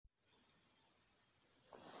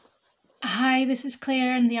Hi, this is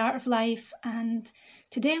Claire in The Art of Life, and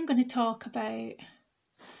today I'm going to talk about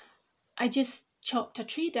I just chopped a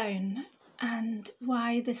tree down and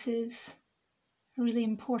why this is a really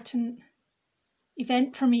important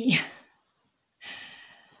event for me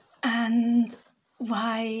and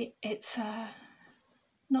why it's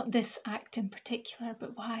not this act in particular,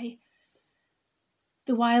 but why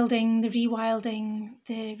the wilding, the rewilding,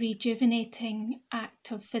 the rejuvenating act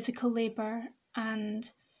of physical labour and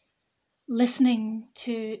listening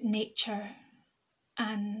to nature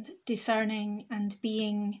and discerning and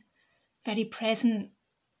being very present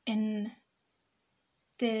in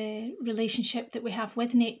the relationship that we have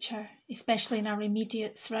with nature, especially in our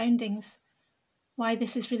immediate surroundings, why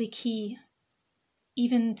this is really key,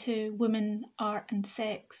 even to women, art and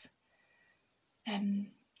sex,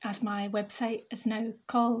 as my website is now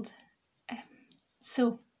called.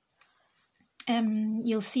 So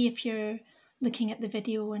you'll see if you're looking at the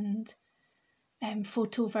video and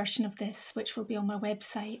photo version of this, which will be on my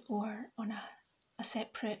website or on a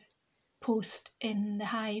separate post in the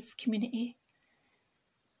Hive community.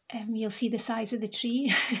 You'll see the size of the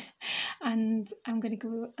tree and I'm going to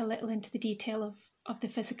go a little into the detail of the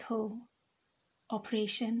physical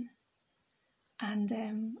operation.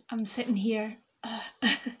 And I'm sitting here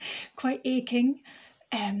quite aching,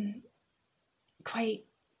 quite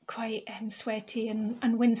sweaty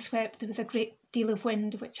and windswept. There was a great deal of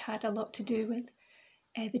wind, which had a lot to do with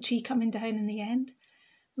the tree coming down in the end.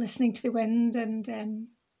 Listening to the wind, and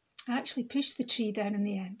I actually pushed the tree down in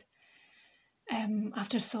the end.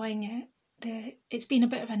 After sawing it, it's been a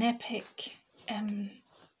bit of an epic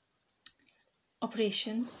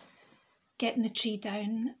operation, getting the tree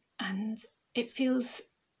down, and it feels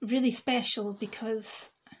really special because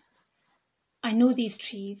I know these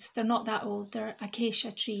trees. They're not that old. They're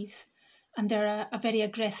acacia trees, and they're a very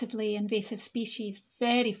aggressively invasive species,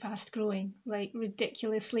 very fast growing, like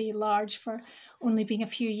ridiculously large for only being a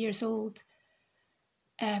few years old.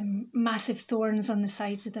 Massive thorns on the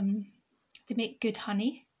sides of them. They make good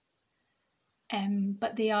honey,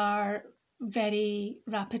 but they are very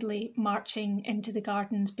rapidly marching into the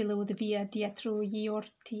gardens below the Via Dietro gli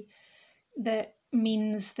Orti. That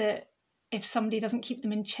means that if somebody doesn't keep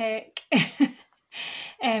them in check,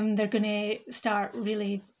 they're going to start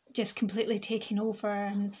really just completely taking over,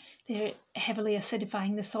 and they're heavily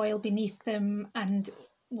acidifying the soil beneath them. And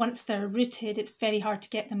once they're rooted, it's very hard to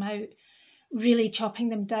get them out. Really chopping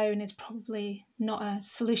them down is probably not a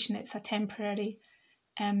solution. It's a temporary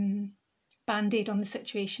band-aid on the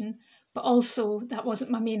situation. But also, that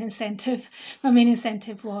wasn't my main incentive. My main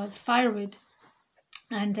incentive was firewood.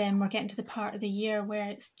 And we're getting to the part of the year where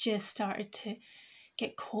it's just started to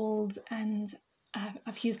get cold, and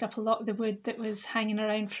I've used up a lot of the wood that was hanging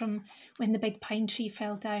around from when the big pine tree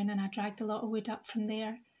fell down, and I dragged a lot of wood up from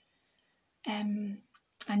there. And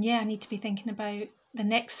yeah, I need to be thinking about the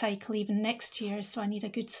next cycle, even next year, so I need a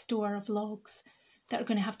good store of logs that are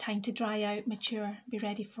going to have time to dry out, mature, be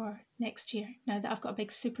ready for next year, now that I've got a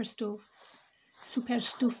big super stufa.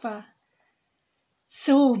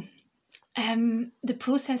 So the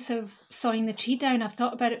process of sawing the tree down, I've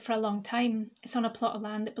thought about it for a long time. It's on a plot of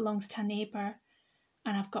land that belongs to a neighbour,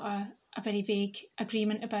 and I've got a very vague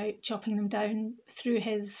agreement about chopping them down through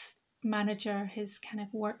his manager, his kind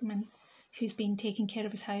of workman, who's been taking care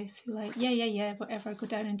of his house, who like, yeah, whatever, go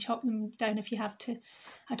down and chop them down if you have to.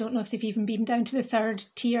 I don't know if they've even been down to the third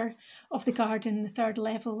tier of the garden, the third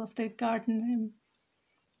level of the garden.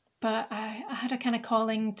 But I had a kind of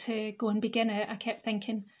calling to go and begin it. I kept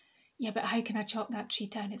thinking, yeah, but how can I chop that tree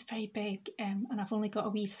down? It's very big, and I've only got a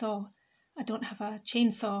wee saw. I don't have a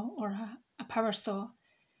chainsaw or a power saw,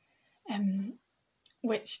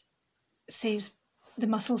 which saves the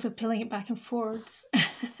muscles of pulling it back and forwards.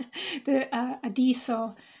 A D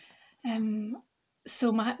saw.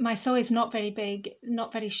 So my saw is not very big,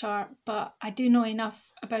 not very sharp, but I do know enough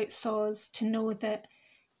about saws to know that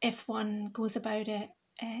if one goes about it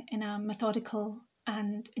in a methodical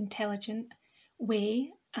and intelligent way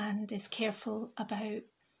and is careful about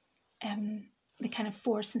the kind of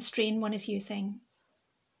force and strain one is using,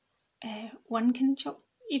 one can chop,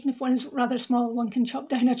 even if one is rather small, one can chop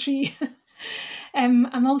down a tree.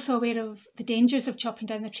 I'm also aware of the dangers of chopping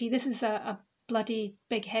down the tree. This is a bloody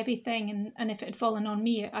big heavy thing, and if it had fallen on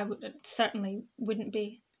me, I certainly wouldn't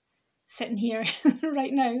be sitting here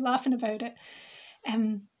right now laughing about it.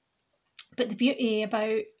 But the beauty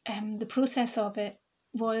about the process of it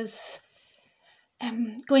was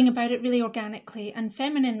going about it really organically and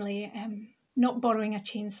femininely, not borrowing a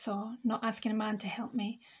chainsaw, not asking a man to help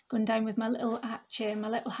me, going down with my little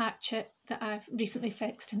hatchet that I've recently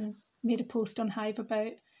fixed and made a post on Hive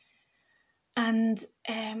about, and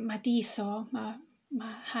my D saw, my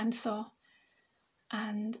hand saw,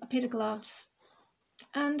 and a pair of gloves,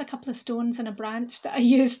 and a couple of stones and a branch that I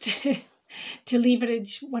used to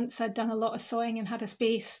leverage once I'd done a lot of sawing and had a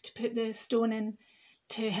space to put the stone in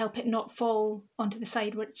to help it not fall onto the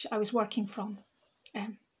side which I was working from.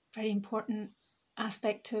 Very important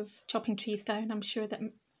aspect of chopping trees down. I'm sure that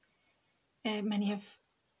many of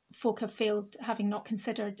folk have failed, having not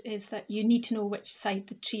considered, is that you need to know which side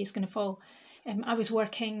the tree is going to fall. I was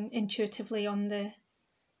working intuitively on the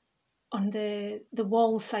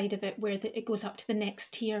wall side of it, where it goes up to the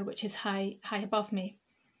next tier, which is high above me,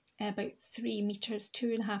 about 3 meters,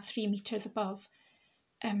 2.5, 3 meters above.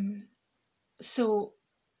 So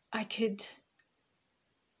I could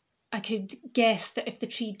guess that if the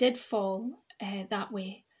tree did fall that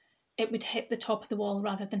way, it would hit the top of the wall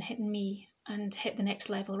rather than hitting me, and hit the next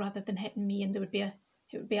level rather than hitting me, and it would be at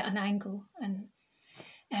an angle. And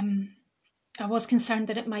I was concerned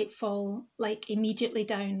that it might fall like immediately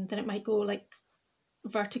down, that it might go like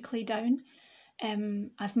vertically down,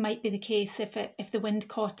 as might be the case if the wind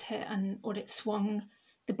caught it or it swung,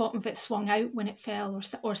 the bottom of it swung out when it fell,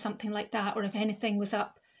 or something like that, or if anything was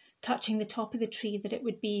up touching the top of the tree, that it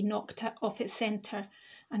would be knocked off its centre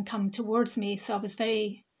and come towards me. So I was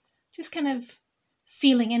very just kind of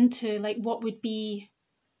feeling into like what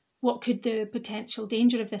could the potential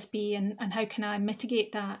danger of this be, and how can I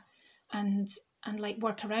mitigate that and like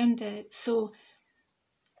work around it. So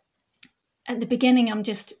at the beginning, I'm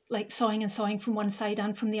just like sawing and sawing from one side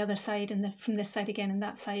and from the other side, and from this side again and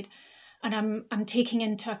that side. And I'm taking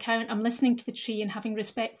into account, I'm listening to the tree and having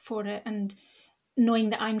respect for it, and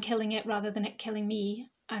knowing that I'm killing it rather than it killing me,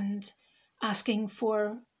 and asking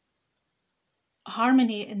for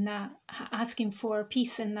harmony in that, asking for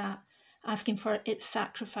peace in that, asking for its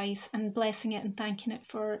sacrifice, and blessing it and thanking it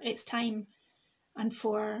for its time and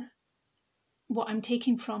for what I'm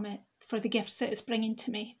taking from it, for the gifts that it's bringing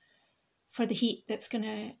to me, for the heat that's going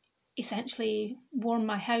to essentially warm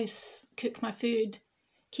my house, cook my food,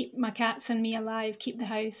 keep my cats and me alive, keep the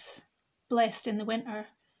house blessed in the winter.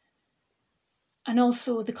 And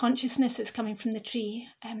also the consciousness that's coming from the tree.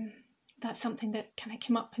 That's something that kind of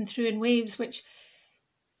came up and through in waves, which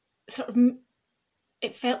sort of,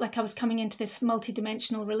 it felt like I was coming into this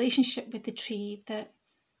multidimensional relationship with the tree, that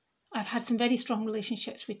I've had some very strong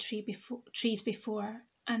relationships with trees before,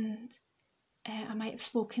 and I might have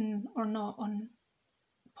spoken or not on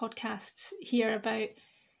podcasts here about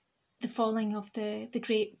the falling of the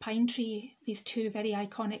great pine tree, these two very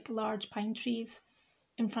iconic large pine trees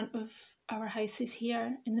in front of our houses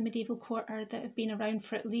here in the medieval quarter, that have been around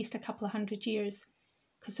for at least a couple of 100 years,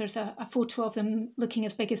 because there's a photo of them looking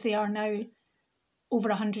as big as they are now over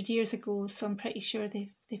 100 years ago. So I'm pretty sure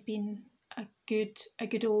they've been a good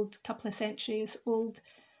old couple of centuries old.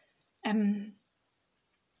 And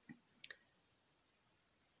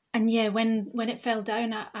yeah, when it fell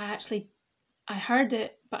down, I heard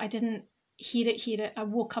it, but I didn't hear it. I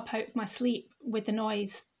woke up out of my sleep with the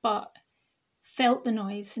noise, but felt the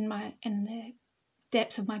noise in the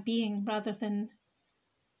depths of my being, rather than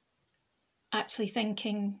actually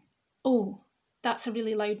thinking, oh, that's a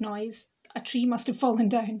really loud noise, a tree must have fallen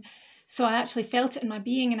down. So I actually felt it in my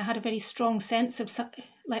being, and I had a very strong sense of,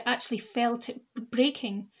 like, actually felt it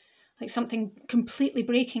breaking, like something completely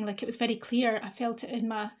breaking, like it was very clear. I felt it in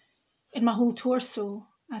my whole torso,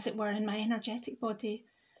 as it were, in my energetic body.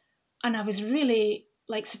 And I was really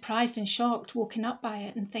like surprised and shocked, woken up by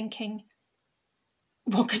it and thinking,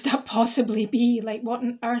 what could that possibly be? Like, what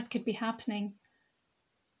on earth could be happening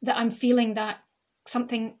that I'm feeling that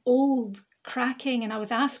something old cracking? And I was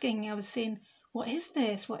saying, what is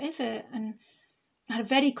this? What is it? And I had a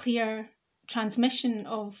very clear transmission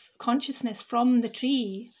of consciousness from the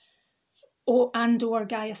tree or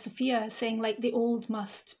Gaia Sophia, saying like the old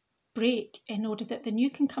must break in order that the new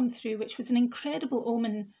can come through, which was an incredible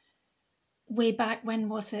omen way back. When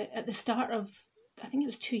was it? At the start of, I think it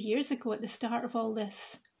was 2 years ago, at the start of all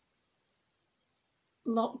this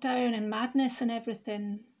lockdown and madness and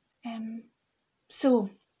everything.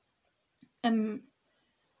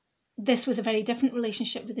 This was a very different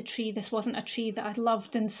relationship with the tree. This wasn't a tree that I'd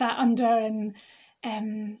loved and sat under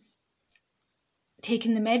and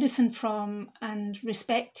taken the medicine from and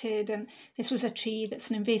respected. And this was a tree that's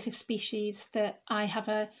an invasive species that I have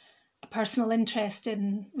a personal interest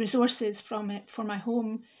in resources from it for my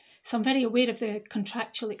home. So I'm very aware of the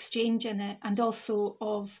contractual exchange in it, and also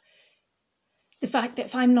of the fact that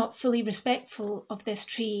if I'm not fully respectful of this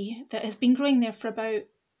tree that has been growing there for about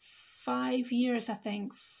 5 years, I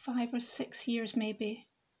think, 5 or 6 years maybe,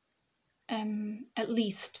 at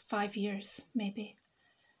least 5 years maybe.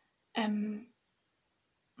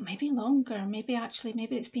 maybe longer, maybe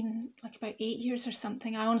it's been like about 8 years or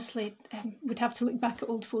something. I honestly would have to look back at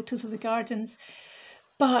old photos of the gardens.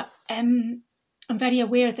 But I'm very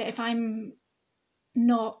aware that if I'm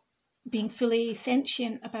not being fully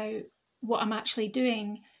sentient about what I'm actually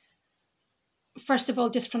doing, first of all,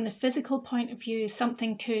 just from the physical point of view,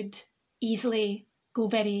 something could easily go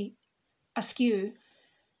very askew.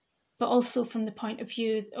 But also from the point of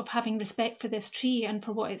view of having respect for this tree and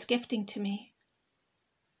for what it's gifting to me,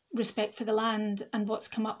 respect for the land and what's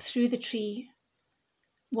come up through the tree,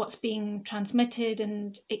 what's being transmitted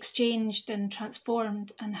and exchanged and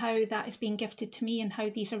transformed, and how that is being gifted to me, and how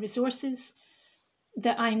these are resources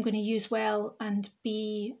that I'm going to use well and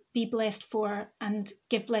be blessed for and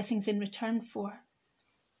give blessings in return for.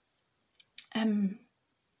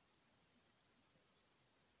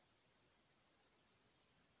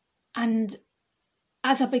 And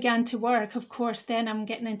as I began to work, of course, then I'm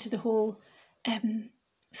getting into the whole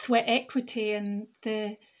sweat equity and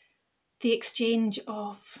the exchange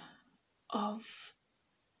of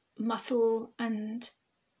muscle and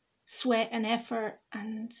sweat and effort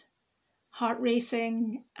and heart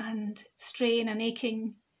racing and strain and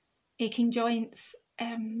aching joints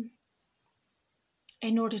in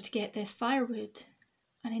order to get this firewood,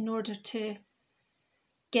 and in order to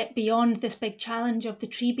get beyond this big challenge of the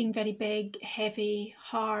tree being very big, heavy,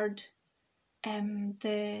 hard.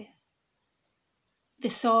 The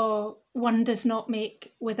saw, one does not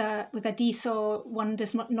make with a D-saw, one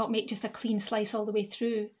does not make just a clean slice all the way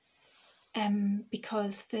through,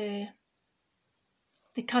 because the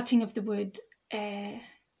cutting of the wood,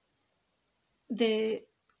 the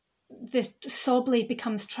saw blade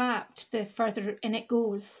becomes trapped the further in it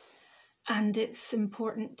goes, and it's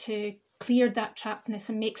important to clear that trappedness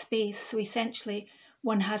and make space. So essentially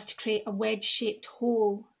one has to create a wedge-shaped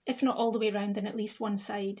hole, if not all the way around, then at least one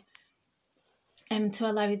side, to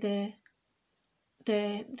allow the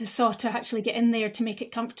saw to actually get in there to make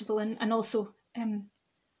it comfortable, and also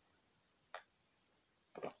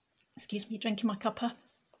excuse me, drinking my cuppa.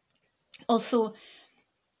 Also,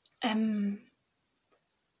 again,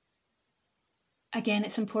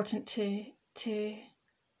 it's important to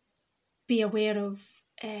be aware of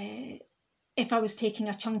if I was taking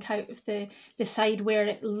a chunk out of the side where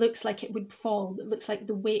it looks like it would fall, it looks like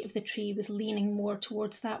the weight of the tree was leaning more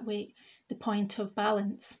towards that weight, the point of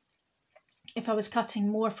balance. If I was cutting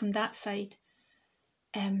more from that side,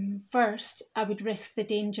 first, I would risk the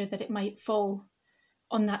danger that it might fall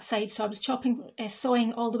on that side. So I was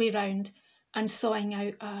sawing all the way around and sawing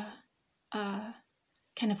out a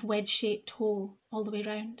kind of wedge-shaped hole all the way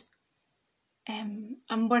around.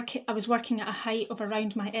 I was working at a height of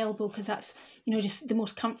around my elbow, because that's, just the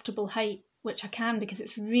most comfortable height, which I can, because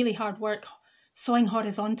it's really hard work sawing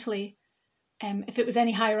horizontally. If it was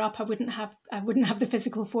any higher up, I wouldn't have the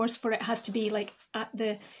physical force for it. It has to be like at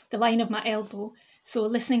the line of my elbow. So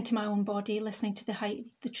listening to my own body, listening to the height of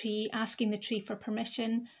the tree, asking the tree for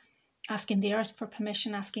permission, asking the earth for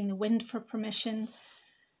permission, asking the wind for permission,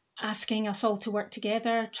 asking us all to work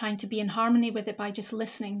together, trying to be in harmony with it by just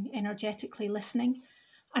listening, energetically listening.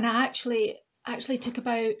 And I actually took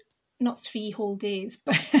about, not 3 whole days,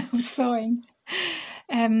 but of sawing.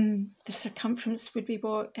 The circumference would be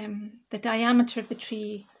what, the diameter of the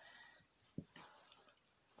tree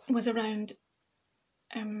was around,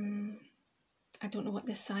 I don't know what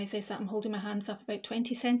this size is that I'm holding my hands up, about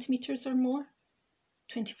 20 centimetres or more,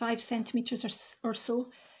 25 centimetres or so.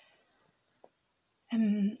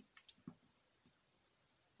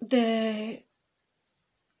 The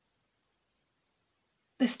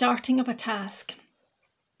starting of a task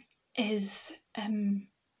is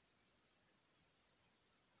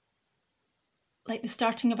like the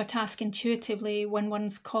starting of a task intuitively when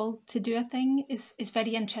one's called to do a thing is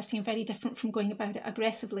very interesting and very different from going about it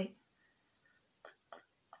aggressively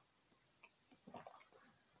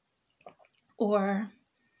or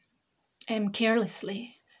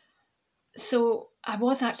carelessly. So I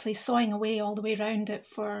was actually sawing away all the way around it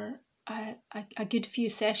for a good few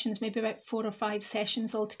sessions, maybe about 4 or 5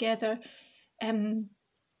 sessions altogether. And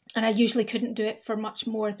I usually couldn't do it for much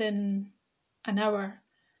more than an hour.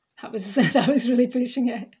 That was really pushing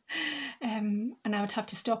it. And I would have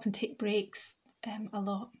to stop and take breaks a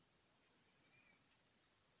lot.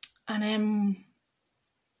 And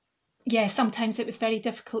sometimes it was very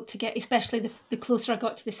difficult to get, especially the closer I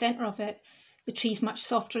got to the centre of it. The tree's much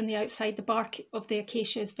softer on the outside. The bark of the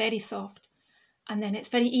acacia is very soft. And then it's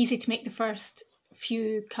very easy to make the first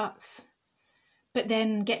few cuts. But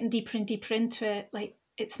then getting deeper and deeper into it, like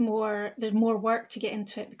there's more work to get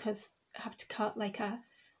into it, because I have to cut like a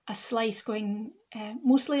slice going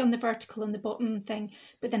mostly on the vertical on the bottom thing,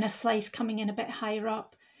 but then a slice coming in a bit higher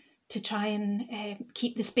up. try and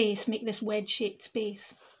keep the space, make this wedge-shaped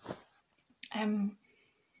space.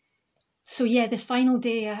 So yeah, this final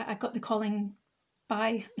day I got the calling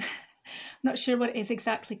by, not sure what it is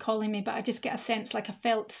exactly calling me, but I just get a sense, like a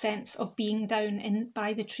felt sense of being down in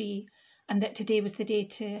by the tree, and that today was the day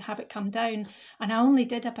to have it come down. And I only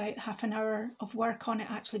did about half an hour of work on it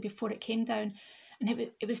actually before it came down. And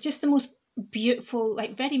it was just the most beautiful,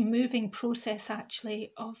 like very moving process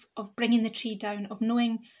actually of bringing the tree down, of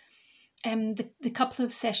knowing the couple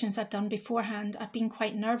of sessions I'd done beforehand, I'd been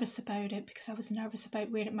quite nervous about it because I was nervous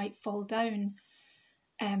about where it might fall down.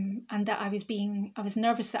 And that I was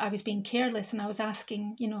nervous that I was being careless, and I was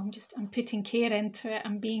asking, I'm putting care into it,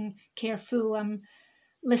 I'm being careful, I'm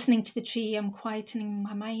listening to the tree, I'm quietening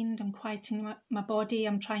my mind, I'm quietening my body,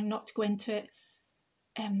 I'm trying not to go into it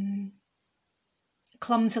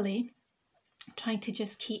clumsily, trying to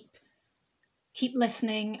just keep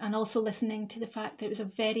listening, and also listening to the fact that it was a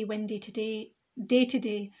very windy day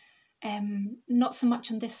today. Not so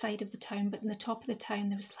much on this side of the town, but in the top of the town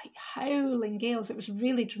there was like howling gales. It was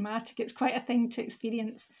really dramatic. It's quite a thing to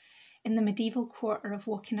experience in the medieval quarter, of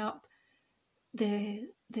walking up the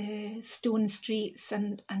stone streets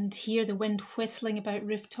and hear the wind whistling about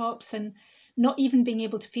rooftops, and not even being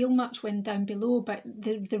able to feel much wind down below, but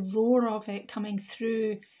the roar of it coming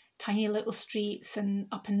through tiny little streets and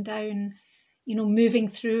up and down, moving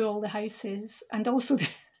through all the houses, and also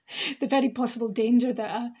the very possible danger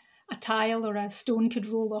that a tile or a stone could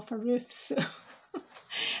roll off a roof. So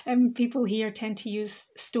people here tend to use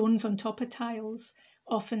stones on top of tiles,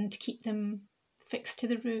 often to keep them fixed to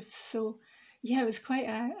the roofs. So yeah, it was quite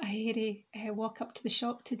a hairy walk up to the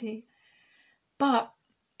shop today. But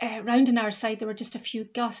round on our side there were just a few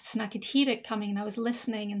gusts, and I could hear it coming, and I was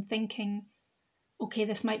listening and thinking, okay,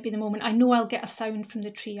 this might be the moment. I know I'll get a sound from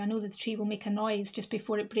the tree. I know that the tree will make a noise just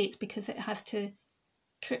before it breaks, because it has to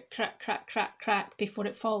crack, crack, crack, crack, crack before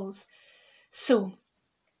it falls. So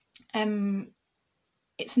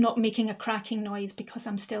it's not making a cracking noise because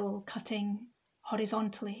I'm still cutting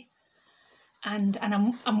horizontally, and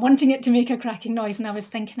I'm wanting it to make a cracking noise. And I was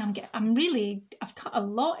thinking, I've cut a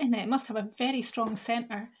lot in it. It must have a very strong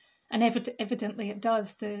centre, and evidently it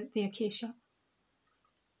does. The acacia.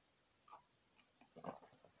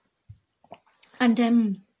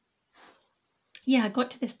 And yeah, I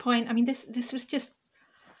got to this point. I mean, this was just,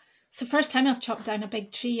 it's the first time I've chopped down a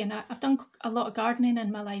big tree, and I've done a lot of gardening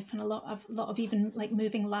in my life, and a lot of even like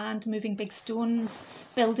moving land, moving big stones,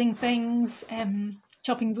 building things,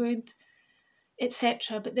 chopping wood,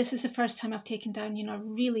 etc. But this is the first time I've taken down, a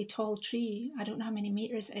really tall tree. I don't know how many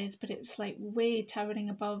meters it is, but it's like way towering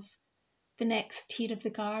above the next tier of the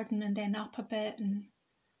garden, and then up a bit. And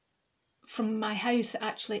from my house,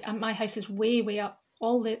 actually, my house is way, way up,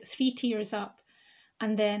 all the 3 tiers up,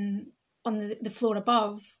 and then on the floor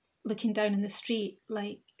above, looking down in the street,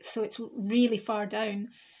 so it's really far down,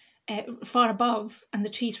 far above, and the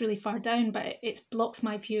tree's really far down, but it blocks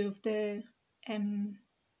my view of the, in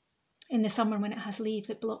the summer when it has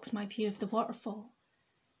leaves, it blocks my view of the waterfall.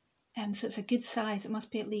 So it's a good size. It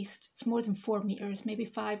must be it's more than 4 meters, maybe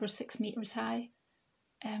 5 or 6 meters high,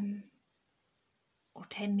 or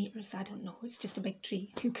 10 meters, I don't know. It's just a big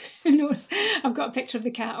tree. Who knows? I've got a picture of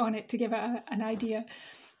the cat on it to give it an idea.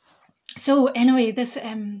 So anyway, this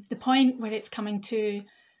the point where it's coming to,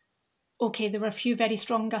 okay, there were a few very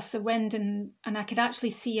strong gusts of wind, and I could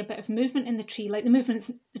actually see a bit of movement in the tree, like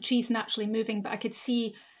the tree's naturally moving, but I could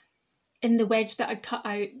see in the wedge that I'd cut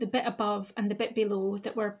out, the bit above and the bit below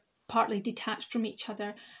that were partly detached from each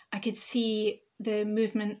other, I could see the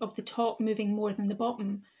movement of the top moving more than the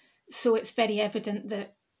bottom. So it's very evident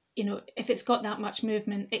that, if it's got that much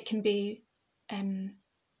movement, it can be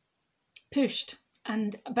pushed.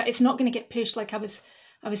 But it's not going to get pushed like I was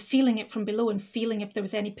feeling it from below, and feeling if there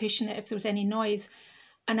was any push in it, if there was any noise.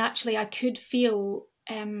 And actually I could feel,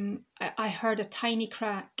 I heard a tiny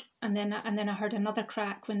crack, and then I heard another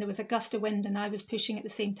crack when there was a gust of wind and I was pushing at the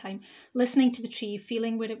same time, listening to the tree,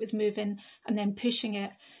 feeling where it was moving, and then pushing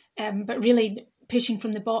it. But really pushing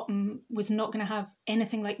from the bottom was not going to have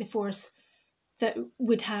anything like the force that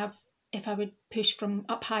would have if I would push from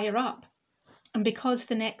up higher up. And because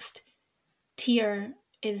the next tier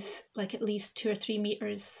is like at least 2 or 3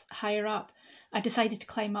 meters higher up, I decided to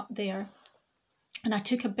climb up there, and I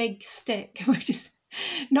took a big stick, which is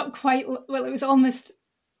not quite, well, it was almost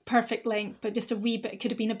perfect length, but just a wee bit, it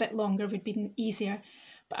could have been a bit longer, would have been easier.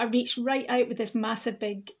 But I reached right out with this massive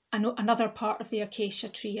big, another part of the acacia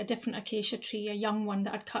tree, a different acacia tree, a young one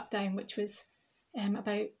that I'd cut down, which was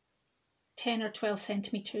about 10 or 12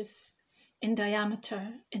 centimetres in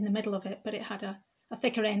diameter in the middle of it, but it had a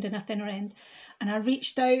thicker end and a thinner end. And I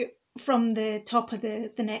reached out from the top of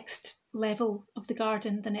the next level of the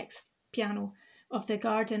garden, the next piano of the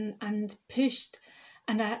garden, and pushed.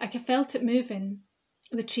 And I felt it moving.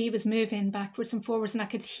 The tree was moving backwards and forwards, and I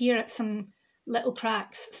could hear some little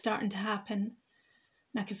cracks starting to happen.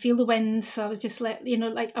 And I could feel the wind, so I was just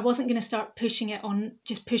I wasn't going to start pushing it on,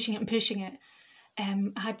 just pushing it and pushing it.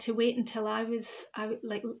 I had to wait until I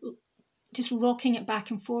just rocking it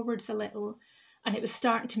back and forwards a little, and it was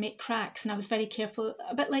starting to make cracks, and I was very careful,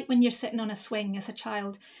 a bit like when you're sitting on a swing as a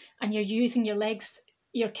child and you're using your legs,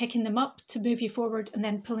 you're kicking them up to move you forward and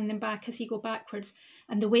then pulling them back as you go backwards,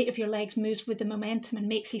 and the weight of your legs moves with the momentum and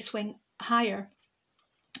makes you swing higher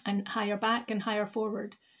and higher back and higher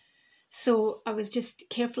forward. So I was just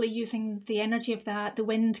carefully using the energy of that, the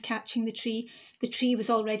wind catching the tree. The tree was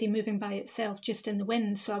already moving by itself just in the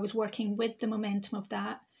wind, so I was working with the momentum of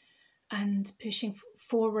that and pushing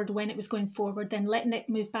forward when it was going forward, then letting it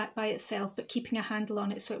move back by itself, but keeping a handle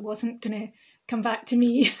on it so it wasn't going to come back to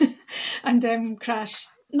me and crash,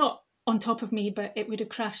 not on top of me, but it would have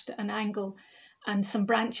crashed at an angle and some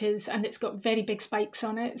branches, and it's got very big spikes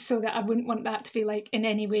on it, so that I wouldn't want that to be like in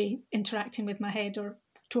any way interacting with my head or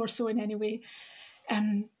torso in any way.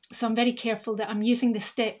 So I'm very careful that I'm using the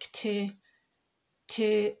stick to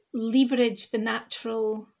leverage the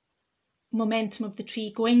natural momentum of the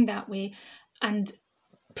tree going that way and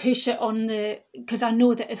push it on because I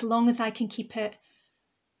know that as long as I can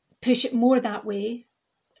push it more that way,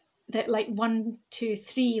 that like 1, 2,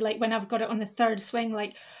 3, like when I've got it on the third swing,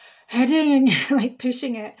 like heading, like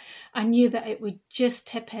pushing it, I knew that it would just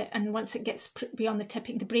tip it. And once it gets beyond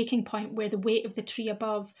the breaking point where the weight of the tree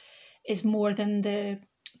above is more than the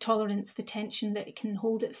tolerance, the tension that it can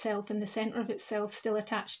hold itself in the centre of itself still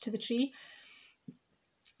attached to the tree,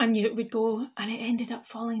 I knew it would go, and it ended up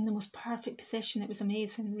falling in the most perfect position. It was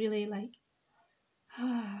amazing, really,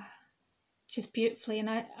 just beautifully. And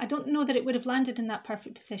I don't know that it would have landed in that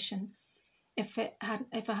perfect position if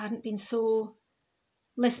I hadn't been so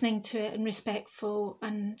listening to it and respectful,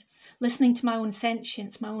 and listening to my own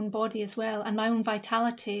sentience, my own body as well, and my own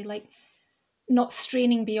vitality, like not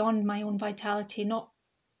straining beyond my own vitality, not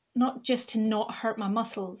just to not hurt my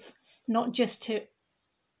muscles, not just to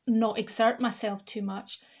not exert myself too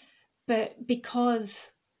much, but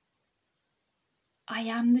because I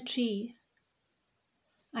am the tree.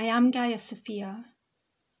 I am Gaia Sophia.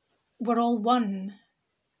 We're all one.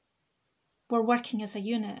 We're working as a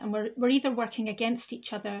unit, and we're either working against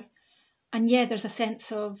each other, and there's a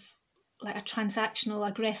sense of like a transactional,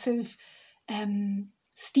 aggressive,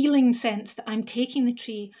 stealing sense that I'm taking the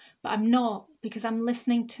tree, but I'm not, because I'm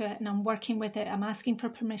listening to it and I'm working with it. I'm asking for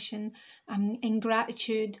permission. I'm in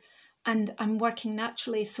gratitude, and I'm working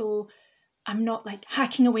naturally. So I'm not like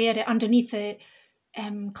hacking away at it underneath it,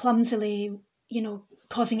 clumsily,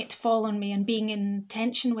 causing it to fall on me and being in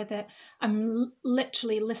tension with it. I'm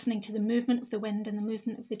literally listening to the movement of the wind and the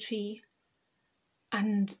movement of the tree,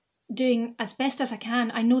 and doing as best as I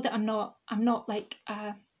can. I know that I'm not like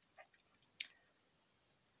a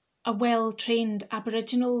well-trained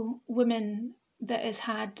Aboriginal woman that has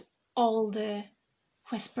had all the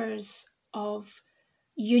whispers of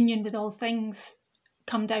union with all things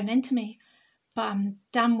come down into me, but I'm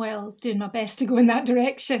damn well doing my best to go in that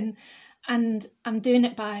direction. And I'm doing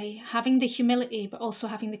it by having the humility, but also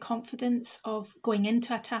having the confidence of going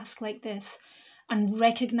into a task like this and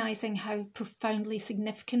recognising how profoundly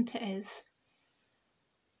significant it is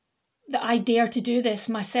that I dare to do this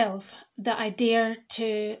myself, that I dare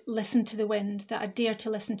to listen to the wind, that I dare to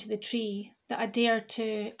listen to the tree, that I dare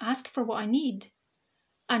to ask for what I need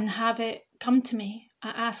and have it come to me. I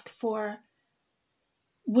ask for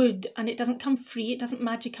wood, and it doesn't come free. It doesn't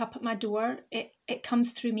magic up at my door. It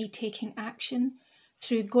comes through me taking action,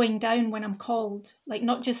 through going down when I'm called, like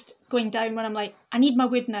not just going down when I'm like, I need my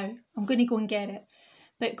wood now, I'm going to go and get it,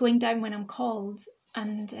 but going down when I'm called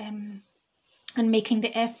and making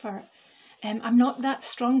the effort. I'm not that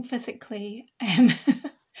strong physically. I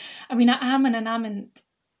mean, I am an enamant,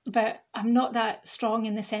 but I'm not that strong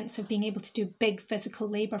in the sense of being able to do big physical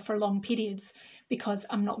labour for long periods, because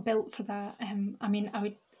I'm not built for that. I mean, I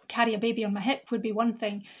would carry a baby on my hip would be one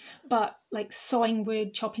thing, but like sawing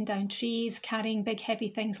wood, chopping down trees, carrying big heavy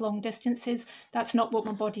things long distances, that's not what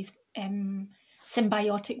my body's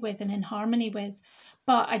symbiotic with and in harmony with.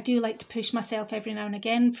 But I do like to push myself every now and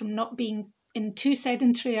again from not being in too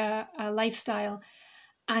sedentary a lifestyle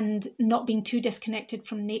and not being too disconnected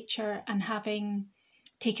from nature, and having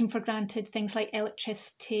taken for granted things like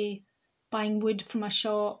electricity, buying wood from a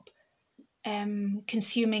shop,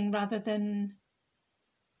 consuming rather than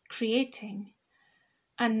creating.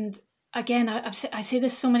 And again, I say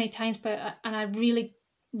this so many times, and I really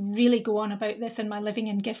really go on about this in my Living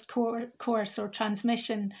in Gift course or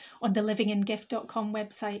transmission on the livingingift.com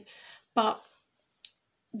website. But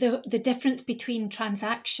the difference between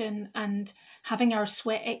transaction and having our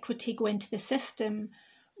sweat equity go into the system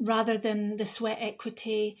rather than the sweat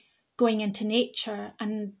equity going into nature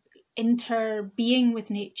and interbeing with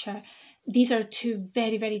nature, these are two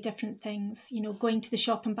very, very different things. You know, going to the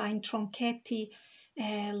shop and buying tronchetti,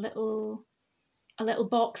 a little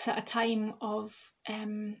box at a time of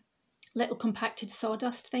little compacted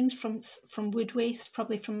sawdust things from wood waste,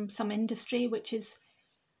 probably from some industry, which is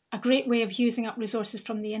a great way of using up resources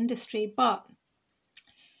from the industry. But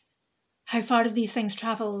how far have these things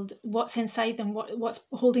travelled? What's inside them? What's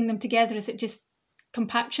holding them together? Is it just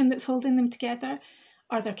compaction that's holding them together?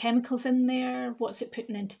 Are there chemicals in there? What's it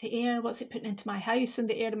putting into the air? What's it putting into my house and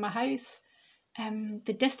the air in my house?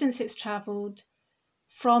 The distance it's travelled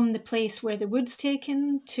from the place where the wood's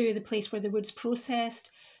taken to the place where the wood's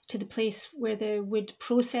processed to the place where the wood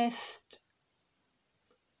processed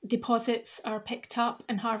deposits are picked up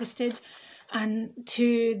and harvested, and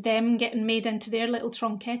to them getting made into their little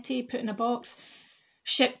tronchetti, put in a box,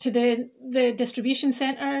 shipped to the distribution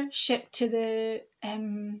centre, shipped to the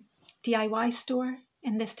DIY store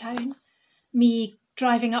in this town, me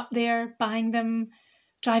driving up there, buying them,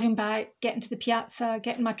 driving back, getting to the piazza,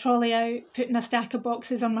 getting my trolley out, putting a stack of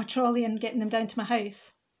boxes on my trolley and getting them down to my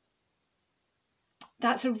house.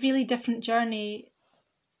 That's a really different journey,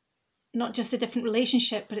 not just a different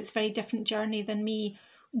relationship, but it's a very different journey than me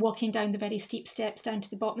walking down the very steep steps down to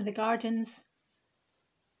the bottom of the gardens,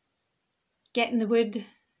 getting the wood,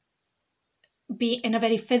 be in a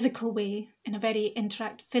very physical way, in a very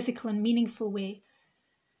physical and meaningful way,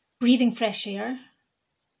 breathing fresh air,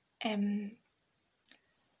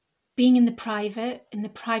 being in the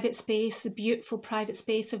private space, the beautiful private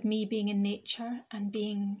space of me being in nature and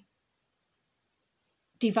being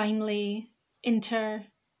divinely interacting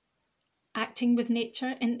with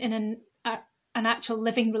nature in an actual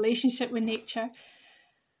living relationship with nature,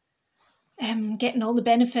 getting all the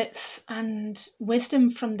benefits and wisdom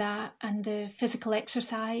from that, and the physical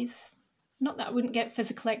exercise. Not that I wouldn't get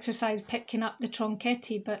physical exercise picking up the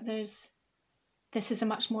tronchetti, but this is a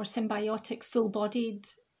much more symbiotic, full-bodied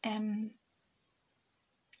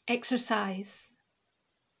exercise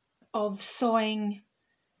of sawing,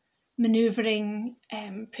 manoeuvring,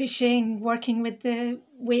 pushing, working with the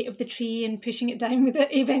weight of the tree and pushing it down with it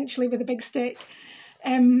eventually with a big stick.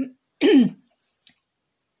 I'm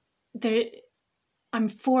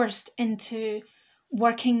forced into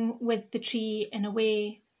working with the tree in a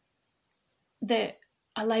way that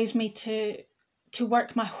allows me to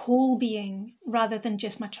work my whole being rather than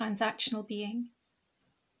just my transactional being,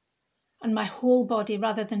 and my whole body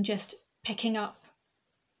rather than just picking up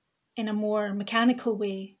in a more mechanical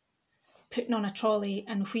way, putting on a trolley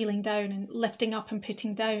and wheeling down and lifting up and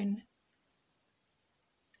putting down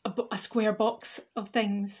a square box of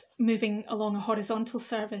things, moving along a horizontal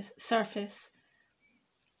surface,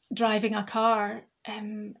 driving a car.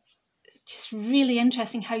 Just really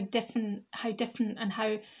interesting how different and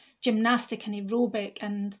how gymnastic and aerobic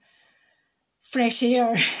and fresh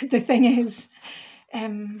air the thing is.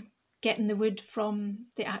 Getting the wood from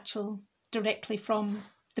the directly from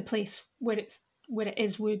the place where it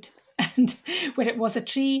is wood and where it was a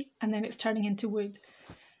tree and then it's turning into wood,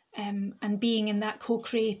 and being in that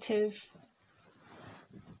co-creative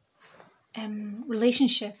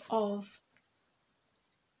relationship of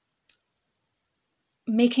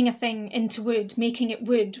making a thing into wood, making it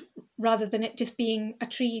wood rather than it just being a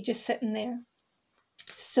tree just sitting there.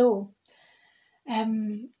 So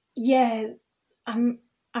I'm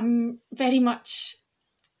very much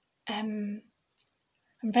I'm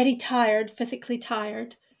very tired, physically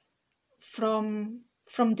tired from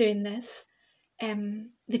doing this.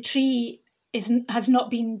 The tree has not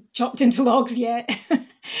been chopped into logs yet.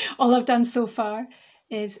 All I've done so far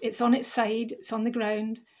is it's on its side, it's on the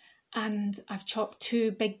ground, and I've chopped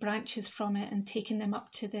 2 big branches from it and taken them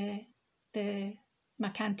up to my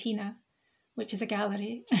cantina, which is a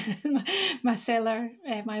gallery, my cellar,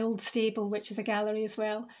 my old stable, which is a gallery as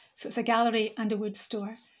well. So it's a gallery and a wood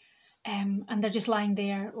store. And they're just lying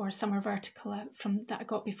there, or some are vertical out from that I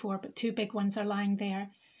got before, but 2 big ones are lying there,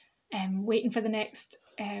 waiting for the next,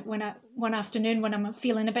 one afternoon when I'm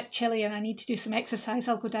feeling a bit chilly and I need to do some exercise,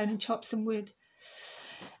 I'll go down and chop some wood.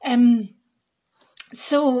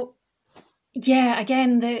 So yeah,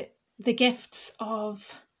 again, the gifts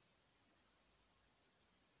of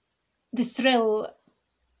the thrill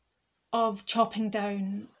of chopping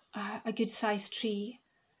down a good sized tree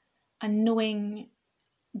and knowing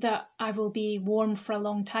that I will be warm for a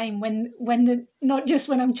long time when not just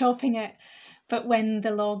when I'm chopping it, but when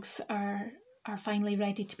the logs are finally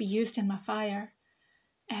ready to be used in my fire,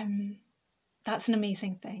 that's an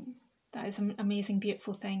amazing thing. That is an amazing,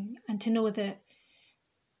 beautiful thing. And to know that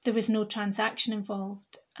there was no transaction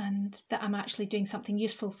involved and that I'm actually doing something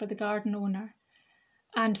useful for the garden owner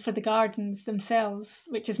and for the gardens themselves,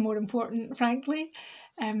 which is more important, frankly,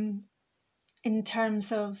 in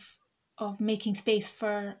terms of making space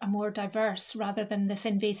for a more diverse, rather than this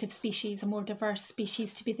invasive species, a more diverse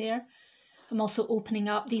species to be there. I'm also opening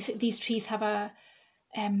up. These trees have a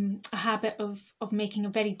habit of making a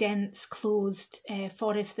very dense, closed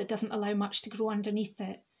forest that doesn't allow much to grow underneath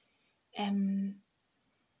it,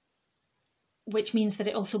 which means that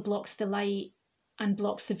it also blocks the light and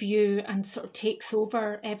blocks the view and sort of takes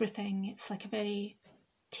over everything. It's like a very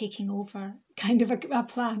taking over kind of a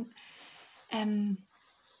plant.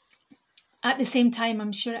 At the same time,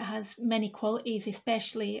 I'm sure it has many qualities,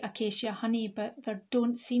 especially acacia honey, but there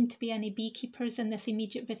don't seem to be any beekeepers in this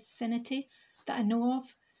immediate vicinity that I know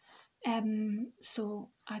of. So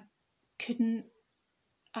I couldn't,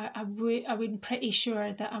 I would pretty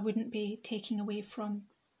sure that I wouldn't be taking away from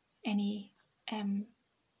any, I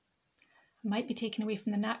might be taking away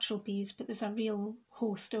from the natural bees, but there's a real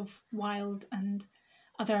host of wild and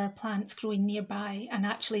other plants growing nearby, and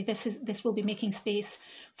actually this will be making space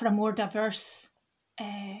for a more diverse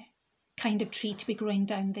kind of tree to be growing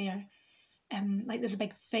down there. Like there's a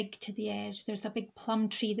big fig to the edge, there's a big plum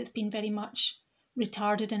tree that's been very much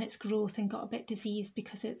retarded in its growth and got a bit diseased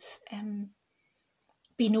because it's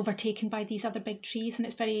been overtaken by these other big trees, and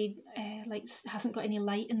it's very like hasn't got any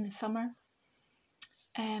light in the summer,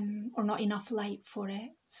 or not enough light for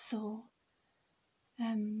it. So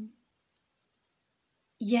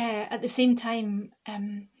yeah, at the same time,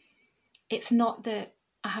 it's not that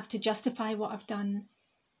I have to justify what I've done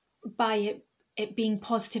by it being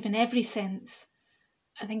positive in every sense.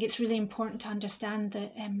 I think it's really important to understand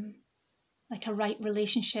that like a right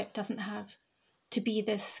relationship doesn't have to be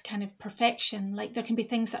this kind of perfection. Like there can be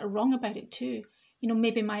things that are wrong about it too. You know,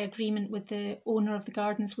 maybe my agreement with the owner of the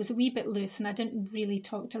gardens was a wee bit loose and I didn't really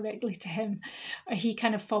talk directly to him. He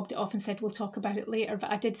kind of fobbed it off and said, we'll talk about it later.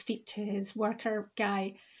 But I did speak to his worker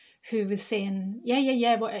guy who was saying,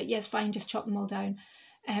 yeah, well, yeah, it's fine, just chop them all down.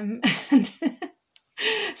 And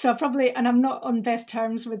so I'm not on best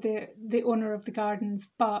terms with the owner of the gardens,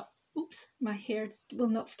 but, oops, my hair will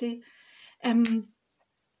not stay.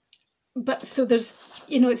 But so there's,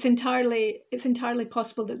 you know, it's entirely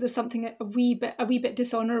possible that there's something a wee bit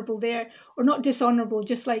dishonourable there, or not dishonourable,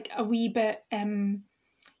 just like a wee bit,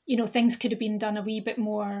 you know, things could have been done a wee bit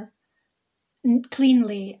more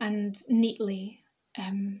cleanly and neatly.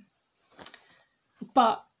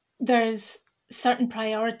 But there's certain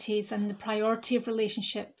priorities, and the priority of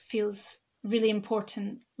relationship feels really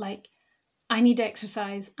important. Like I need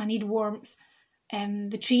exercise, I need warmth.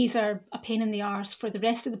 The trees are a pain in the arse for the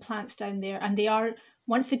rest of the plants down there, and they are,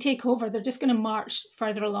 once they take over, they're just going to march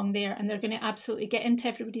further along there and they're going to absolutely get into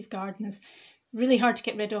everybody's gardens. Really hard to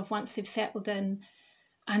get rid of once they've settled in.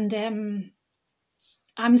 And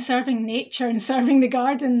I'm serving nature and serving the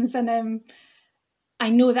gardens, and I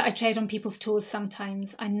know that I tread on people's toes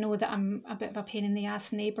sometimes. I know that I'm a bit of a pain in the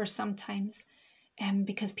ass neighbour sometimes,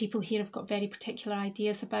 because people here have got very particular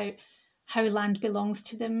ideas about how land belongs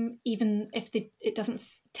to them, even if it doesn't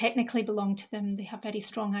technically belong to them. They have very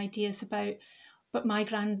strong ideas about, but my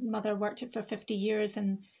grandmother worked it for 50 years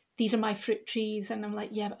and these are my fruit trees. And I'm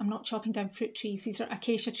like, yeah, but I'm not chopping down fruit trees. These are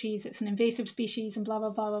acacia trees. It's an invasive species and blah,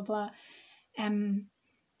 blah, blah, blah, blah.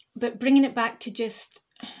 But bringing it back to just,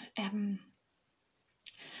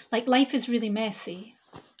 like life is really messy,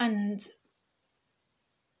 and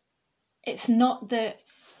it's not that,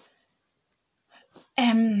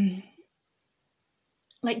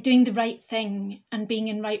 like doing the right thing and being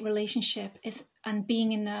in right relationship and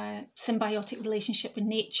being in a symbiotic relationship with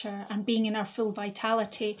nature and being in our full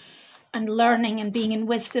vitality and learning and being in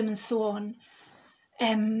wisdom and so on,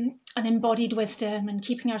 and embodied wisdom and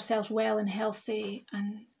keeping ourselves well and healthy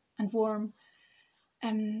and warm.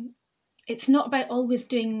 It's not about always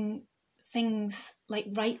doing things like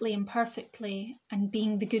rightly and perfectly and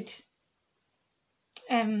being the good,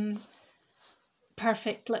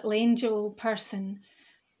 perfect little angel person.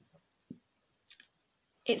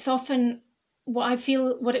 It's often what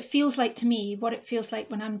it feels like to me, what it feels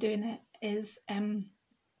like when I'm doing it is,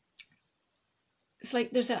 it's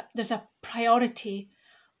like there's a priority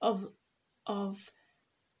of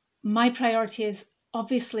my priority is,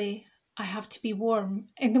 obviously I have to be warm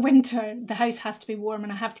in the winter. The house has to be warm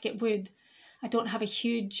and I have to get wood. I don't have a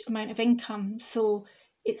huge amount of income, so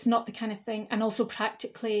it's not the kind of thing, and also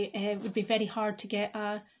practically it would be very hard to get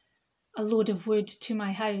a a load of wood to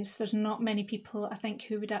my house, there's not many people, I think,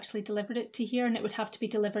 who would actually deliver it to here, and it would have to be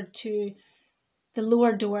delivered to the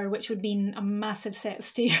lower door, which would mean a massive set of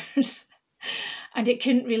stairs. And it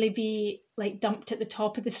couldn't really be like dumped at the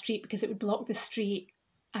top of the street because it would block the street,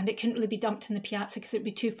 and it couldn't really be dumped in the piazza because it would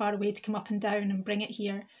be too far away to come up and down and bring it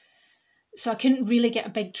here. So I couldn't really get a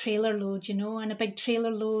big trailer load, you know, and a big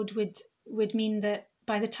trailer load would mean that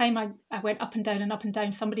by the time I went up and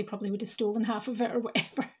down, somebody probably would have stolen half of it or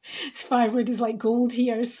whatever. Firewood is like gold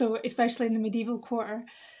here, so especially in the medieval quarter.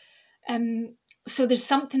 So there's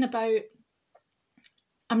something about,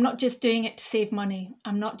 I'm not just doing it to save money.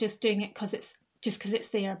 I'm not just doing it because it's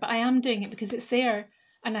there, but I am doing it because it's there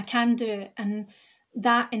and I can do it. And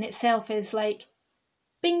that in itself is like,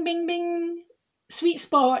 bing, bing, bing, sweet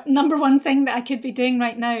spot, number one thing that I could be doing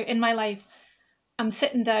right now in my life. I'm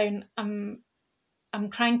sitting down, I'm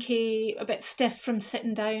cranky, a bit stiff from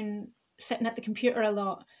sitting down, sitting at the computer a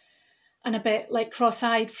lot, and a bit like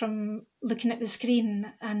cross-eyed from looking at the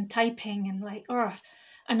screen and typing and like,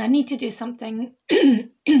 and I need to do something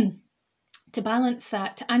to balance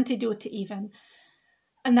that, to antidote it even.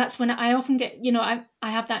 And that's when I often get, you know,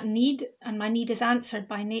 I have that need, and my need is answered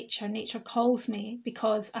by nature. Nature calls me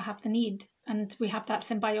because I have the need, and we have that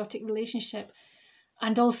symbiotic relationship.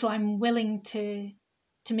 And also I'm willing to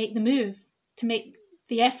make the move, to make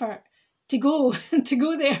the effort to go to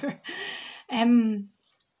go there. And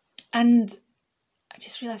I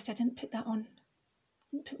just realised I didn't put that on.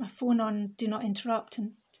 I didn't put my phone on do not interrupt,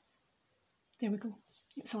 and there we go.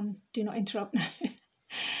 It's on do not interrupt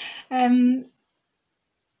now.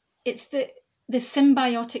 It's the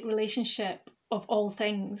symbiotic relationship of all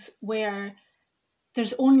things, where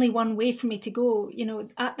there's only one way for me to go, you know,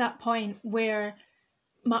 at that point where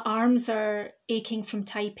my arms are aching from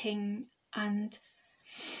typing and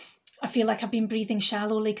I feel like I've been breathing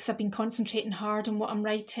shallowly because I've been concentrating hard on what I'm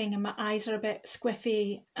writing, and my eyes are a bit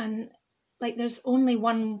squiffy, and like there's only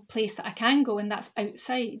one place that I can go, and that's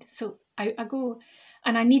outside. So out I go.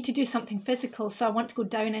 And I need to do something physical. So I want to go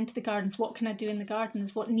down into the gardens. What can I do in the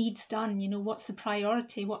gardens? What needs done? You know, what's the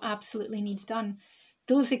priority? What absolutely needs done?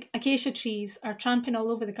 Those acacia trees are tramping all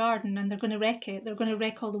over the garden, and they're going to wreck it. They're going to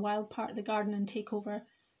wreck all the wild part of the garden and take over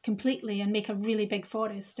completely and make a really big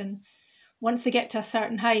forest. And once they get to a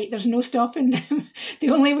certain height, there's no stopping them. The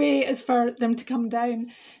only way is for them to come down.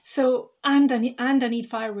 So, and I need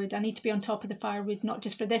firewood. I need to be on top of the firewood, not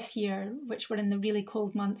just for this year, which we're in the really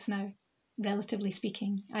cold months now. Relatively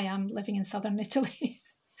speaking, I am living in southern Italy,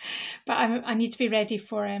 but I need to be ready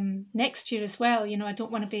for next year as well. You know, I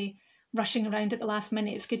don't want to be rushing around at the last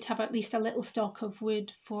minute. It's good to have at least a little stock of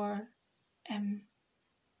wood for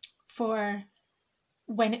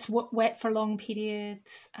when it's wet for long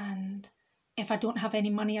periods, and if I don't have any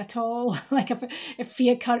money at all, like if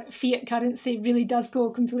fiat currency really does go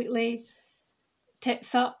completely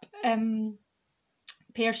tits up,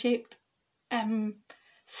 pear-shaped.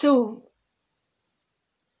 So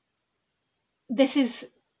this is,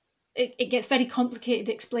 it gets very complicated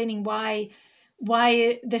explaining why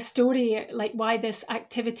this story, like why this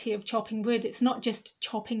activity of chopping wood, it's not just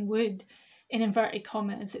chopping wood in inverted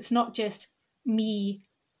commas. It's not just me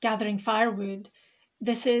gathering firewood.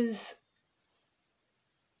 This is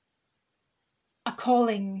a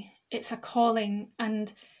calling. It's a calling,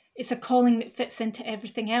 and it's a calling that fits into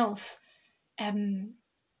everything else.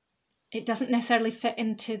 It doesn't necessarily fit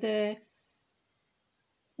into the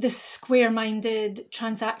square-minded,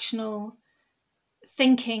 transactional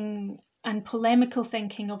thinking and polemical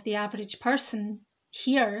thinking of the average person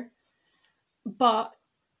here, but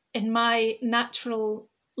in my natural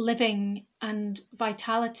living and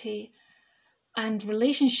vitality and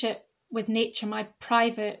relationship with nature, my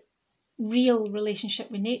private, real relationship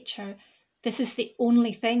with nature, this is the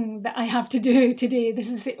only thing that I have to do today.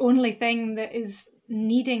 This is the only thing that is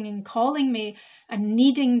needing and calling me and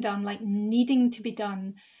needing done, like needing to be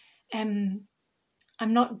done. I'm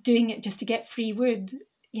not doing it just to get free wood.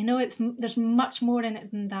 You know, there's much more in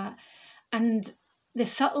it than that. And the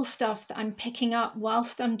subtle stuff that I'm picking up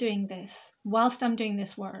whilst I'm doing this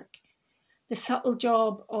work, the subtle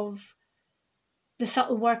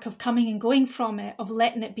work of coming and going from it, of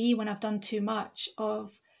letting it be when I've done too much,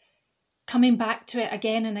 of coming back to it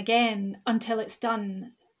again and again until it's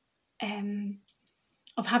done,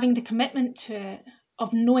 of having the commitment to it,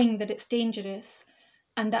 of knowing that it's dangerous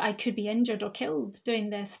and that I could be injured or killed doing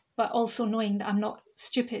this, but also knowing that I'm not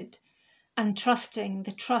stupid, and trusting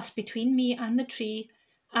the trust between me and the tree,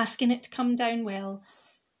 asking it to come down well,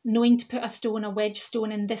 knowing to put a wedge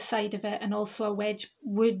stone in this side of it, and also a wedge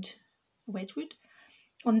wood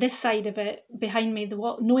on this side of it behind me, the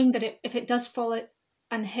wall, knowing that if it does fall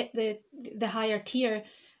and hit the higher tier,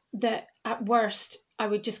 that at worst I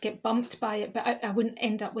would just get bumped by it, but I wouldn't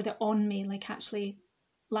end up with it on me, like actually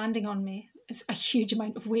landing on me. It's a huge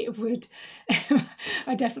amount of weight of wood.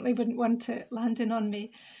 I definitely wouldn't want it landing on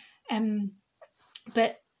me.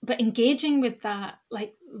 But engaging with that,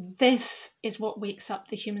 like, this is what wakes up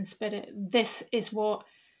the human spirit. This is what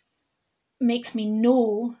makes me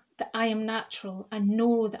know that I am natural and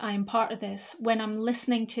know that I am part of this. When I'm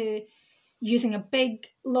listening to, using a big,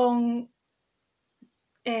 long,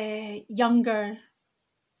 younger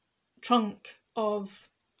trunk of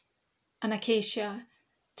an acacia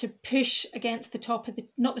to push against the top of the,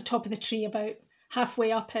 not the top of the tree, about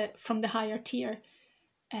halfway up it from the higher tier,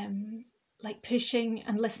 like pushing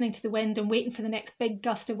and listening to the wind and waiting for the next big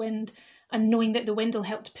gust of wind and knowing that the wind will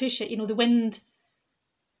help to push it. You know, the wind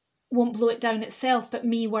won't blow it down itself, but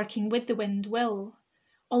me working with the wind will.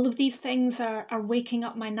 All of these things are waking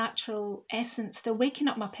up my natural essence. They're waking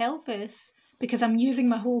up my pelvis, because I'm using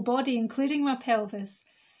my whole body, including my pelvis.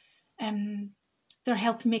 They're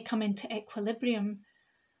helping me come into equilibrium,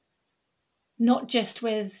 not just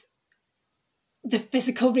with the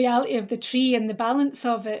physical reality of the tree and the balance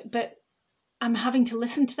of it, but I'm having to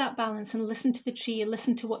listen to that balance and listen to the tree and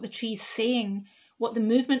listen to what the tree is saying, what the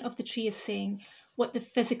movement of the tree is saying, what the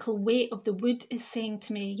physical weight of the wood is saying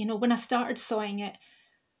to me. You know, when I started sawing it,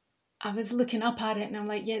 I was looking up at it and I'm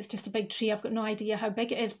like, yeah, it's just a big tree. I've got no idea how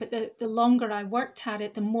big it is. But the longer I worked at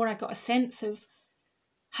it, the more I got a sense of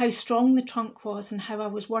how strong the trunk was and how I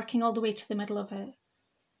was working all the way to the middle of it.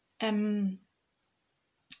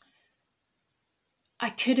 I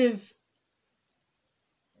could have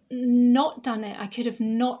not done it. I could have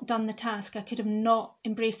not done the task. I could have not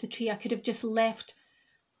embraced the tree. I could have just left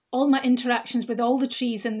all my interactions with all the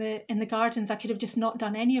trees in the gardens. I could have just not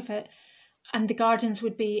done any of it, and the gardens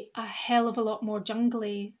would be a hell of a lot more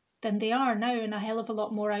jungly than they are now, and a hell of a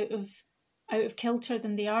lot more out of kilter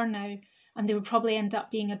than they are now. And they would probably end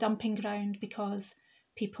up being a dumping ground, because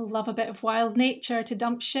people love a bit of wild nature to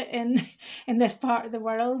dump shit in this part of the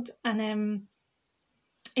world. And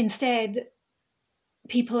instead,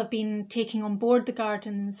 people have been taking on board the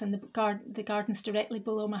gardens, and the gardens directly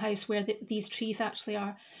below my house, where these trees actually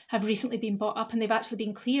are, have recently been bought up, and they've actually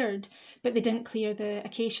been cleared, but they didn't clear the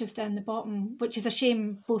acacias down the bottom, which is a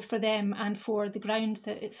shame both for them and for the ground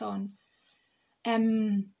that it's on.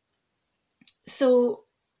 So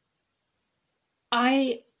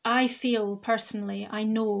I feel personally, I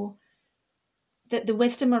know that the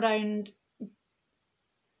wisdom around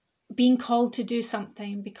being called to do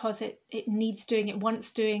something because it needs doing, it wants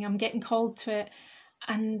doing, I'm getting called to it,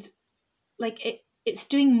 and like it's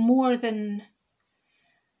doing more than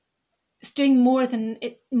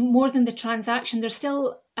the transaction. There's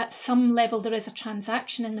still, at some level, there is a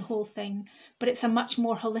transaction in the whole thing, but it's a much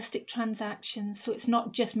more holistic transaction. So it's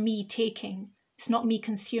not just me taking, it's not me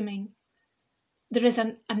consuming. There is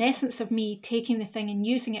an essence of me taking the thing and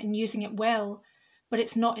using it well, but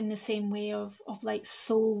it's not in the same way of like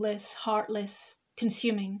soulless, heartless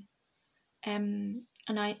consuming. And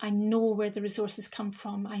I know where the resources come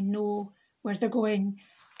from. I know where they're going.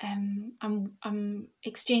 I'm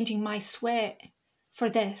exchanging my sweat for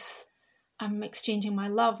this. I'm exchanging my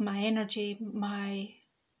love, my energy, my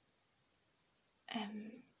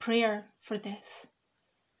prayer for this.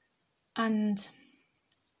 And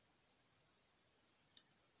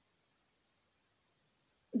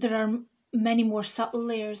there are many more subtle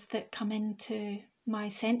layers that come into my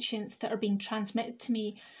sentience that are being transmitted to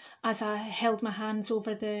me as I held my hands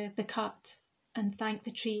over the cut and thanked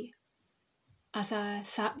the tree, as I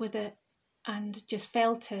sat with it and just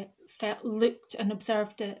felt it, looked and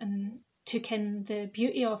observed it, and took in the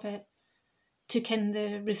beauty of it, took in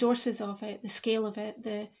the resources of it, the scale of it,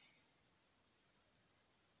 the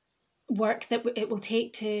work that it will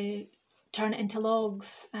take to turn it into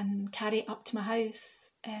logs and carry it up to my house.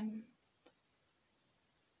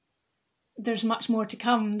 There's much more to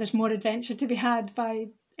come. There's more adventure to be had by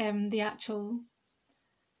the actual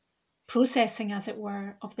processing, as it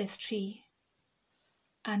were, of this tree.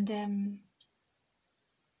 And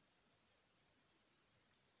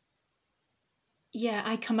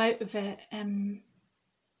I come out of it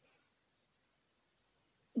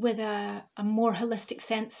with a more holistic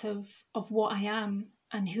sense of what I am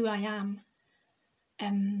and who I am.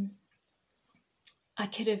 I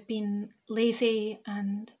could have been lazy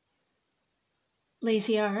and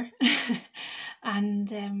lazier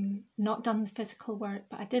and not done the physical work,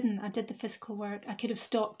 but I didn't. I did the physical work. I could have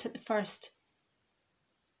stopped at the first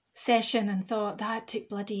session and thought, that took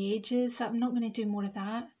bloody ages, I'm not going to do more of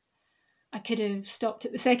that. I could have stopped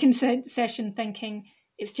at the second session thinking,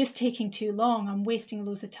 it's just taking too long, I'm wasting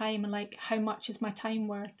loads of time, and like, how much is my time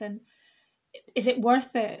worth? And is it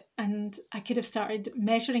worth it? And I could have started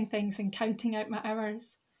measuring things and counting out my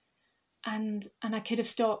hours, and I could have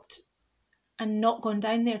stopped and not gone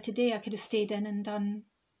down there today. I could have stayed in and done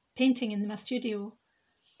painting in my studio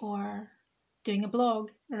or doing a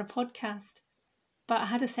blog or a podcast. But I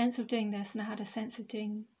had a sense of doing this, and I had a sense of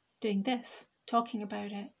doing this, talking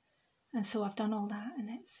about it. And so I've done all that, and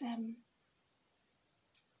it's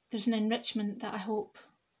there's an enrichment that I hope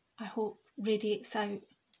radiates out.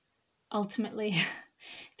 Ultimately,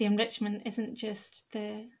 the enrichment isn't just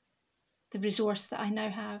the resource that I now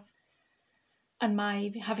have, and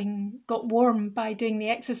my having got warm by doing the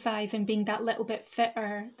exercise and being that little bit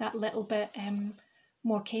fitter, that little bit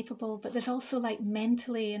more capable. But there's also like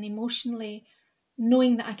mentally and emotionally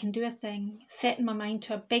knowing that I can do a thing, setting my mind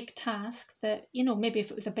to a big task that, you know, maybe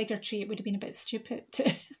if it was a bigger tree, it would have been a bit stupid.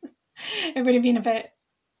 It would have been a bit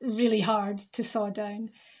really hard to saw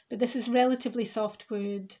down. But this is relatively soft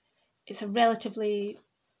wood. It's a relatively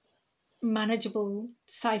manageable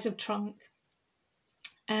size of trunk.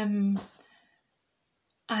 And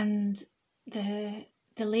the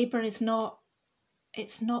labour is not,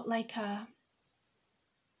 it's not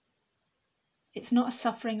a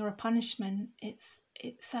suffering or a punishment. It's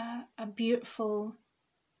a beautiful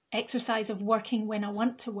exercise of working when I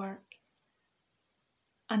want to work,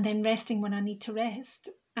 and then resting when I need to rest,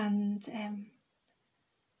 and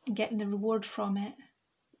getting the reward from it,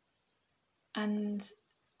 and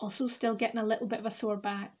also still getting a little bit of a sore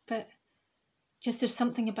back. But just there's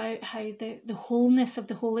something about how the wholeness of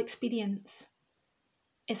the whole experience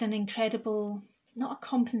is an incredible, not a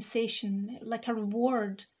compensation, like a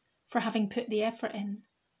reward for having put the effort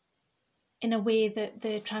in a way that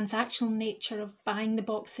the transactional nature of buying the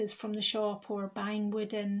boxes from the shop or buying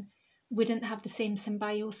wood in wouldn't have the same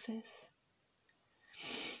symbiosis.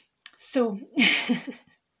 So,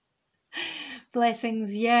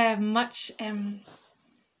 blessings, yeah, much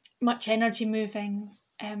energy moving,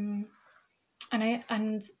 and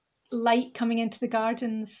light coming into the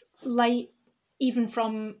gardens, light even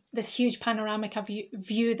from this huge panoramic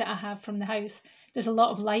view that I have from the house. There's a lot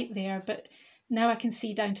of light there, but now I can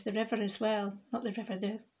see down to the river as well. Not the river,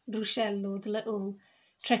 the Ruscello, the little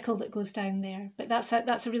trickle that goes down there. But that's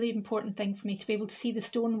a really important thing for me, to be able to see the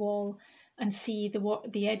stone wall and see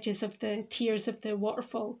the edges of the tiers of the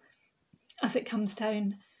waterfall as it comes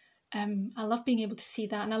down. I love being able to see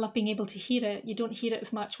that, and I love being able to hear it. You don't hear it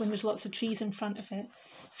as much when there's lots of trees in front of it.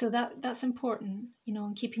 So that's important, you know,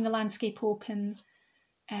 and keeping the landscape open,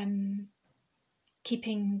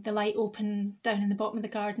 keeping the light open down in the bottom of the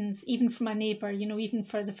gardens, even for my neighbour, you know, even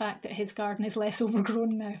for the fact that his garden is less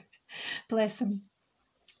overgrown now. Bless him.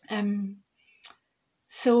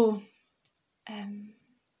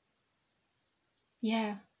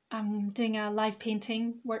 Yeah, I'm doing a live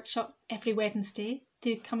painting workshop every Wednesday.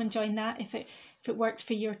 Do come and join that if it works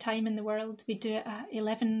for your time in the world. We do it at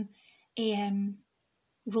 11 a.m.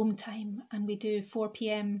 Rome time, and we do 4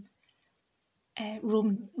 p.m.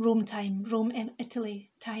 Rome time, Rome in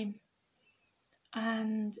Italy time.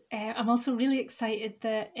 And I'm also really excited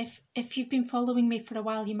that if you've been following me for a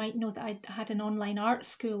while, you might know that I had an online art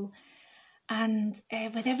school. And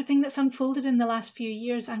with everything that's unfolded in the last few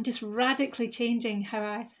years, I'm just radically changing how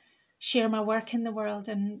I share my work in the world,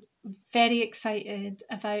 and very excited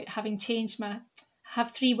about having changed I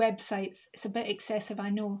have 3 websites. It's a bit excessive, I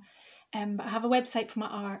know, but I have a website for my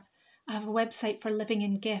art. I have a website for Living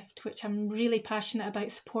in Gift, which I'm really passionate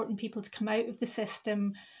about, supporting people to come out of the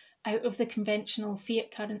system, out of the conventional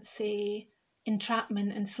fiat currency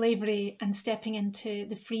entrapment and slavery, and stepping into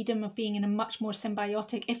the freedom of being in a much more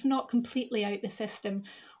symbiotic, if not completely out the system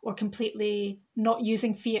or completely not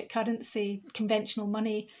using fiat currency, conventional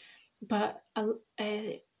money, but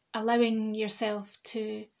allowing yourself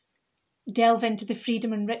to delve into the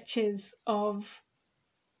freedom and riches of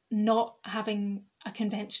not having a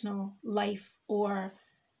conventional life or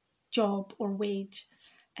job or wage.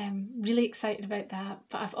 Really excited about that.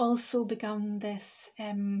 But I've also begun this,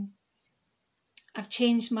 I've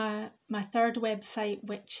changed my 3rd website,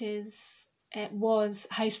 which was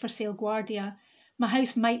House for Sale Guardia. My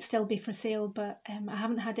house might still be for sale, but I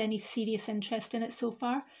haven't had any serious interest in it so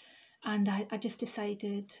far. And I just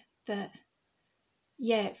decided that,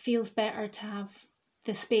 yeah, it feels better to have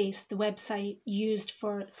the space, the website, used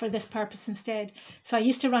for this purpose instead. So I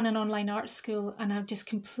used to run an online art school, and I've just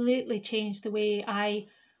completely changed the way I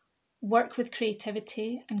work with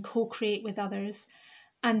creativity and co-create with others,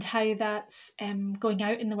 and how that's going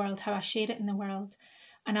out in the world, how I share it in the world.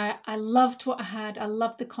 And I loved what I had. I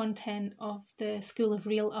loved the content of the School of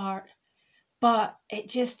Real Art, but it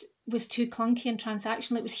just was too clunky and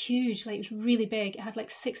transactional. It was huge, like it was really big. It had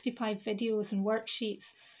like 65 videos and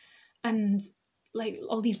worksheets. and like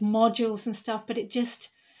all these modules and stuff, but it just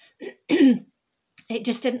it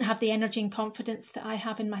just didn't have the energy and confidence that I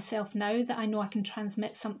have in myself now, that I know I can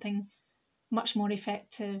transmit something much more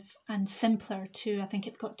effective and simpler too. I think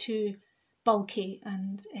it got too bulky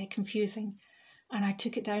and confusing, and I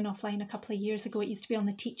took it down offline a couple of years ago. It used to be on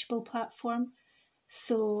the Teachable platform.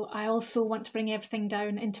 So I also want to bring everything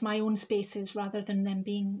down into my own spaces rather than them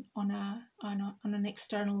being on an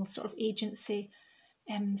external sort of agency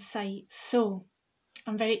site. So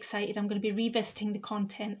I'm very excited. I'm going to be revisiting the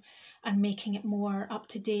content and making it more up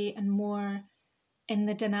to date and more in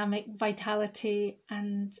the dynamic vitality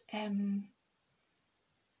and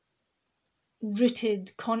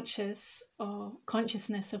rooted consciousness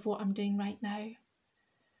of what I'm doing right now.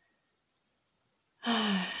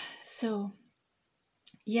 So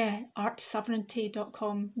yeah,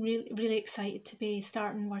 artsovereignty.com. Really excited to be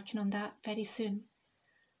starting working on that very soon.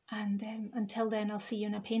 And until then, I'll see you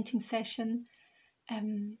in a painting session.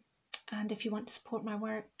 And if you want to support my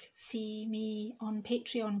work, see me on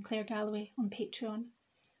Patreon, Claire Galloway on Patreon,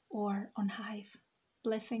 or on Hive.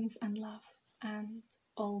 Blessings and love and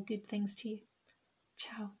all good things to you.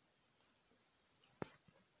 Ciao.